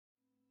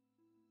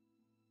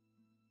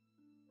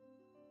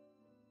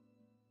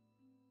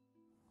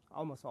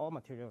almost all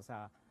materials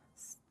are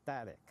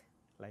static,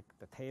 like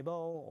the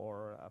table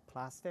or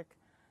plastic.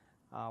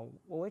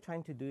 What we're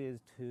trying to do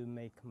is to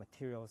make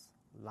materials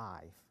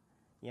live.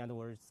 In other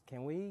words,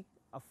 can we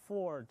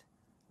afford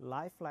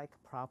lifelike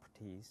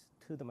properties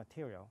to the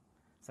material,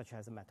 such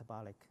as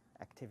metabolic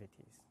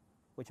activities,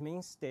 which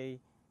means they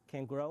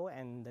can grow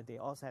and they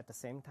also at the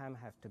same time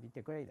have to be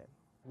degraded.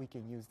 We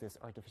can use this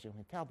artificial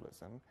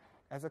metabolism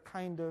as a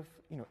kind of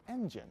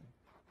engine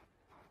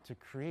to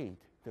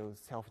create those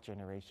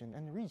self-generation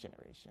and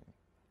regeneration.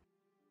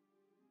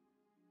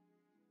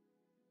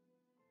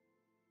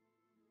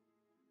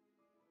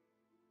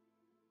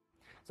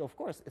 So of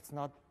course, it's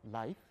not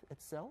life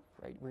itself,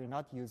 right? We're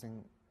not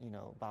using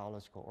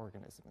biological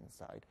organism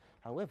inside.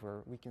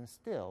 However, we can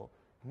still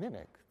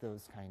mimic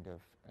those kind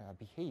of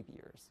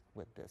behaviors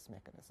with this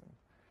mechanism.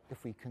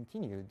 If we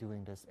continue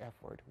doing this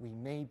effort, we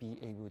may be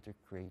able to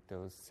create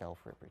those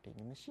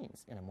self-replicating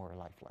machines in a more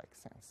lifelike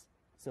sense.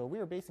 So we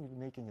are basically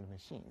making the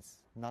machines,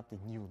 not the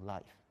new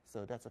life.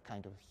 So that's a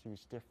kind of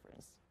huge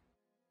difference.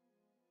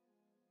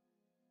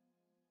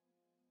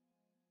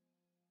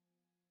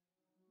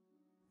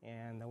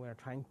 And we're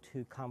trying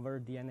to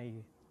convert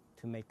DNA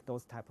to make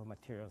those type of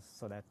materials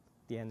so that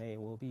DNA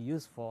will be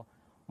useful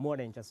more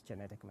than just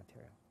genetic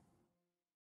material.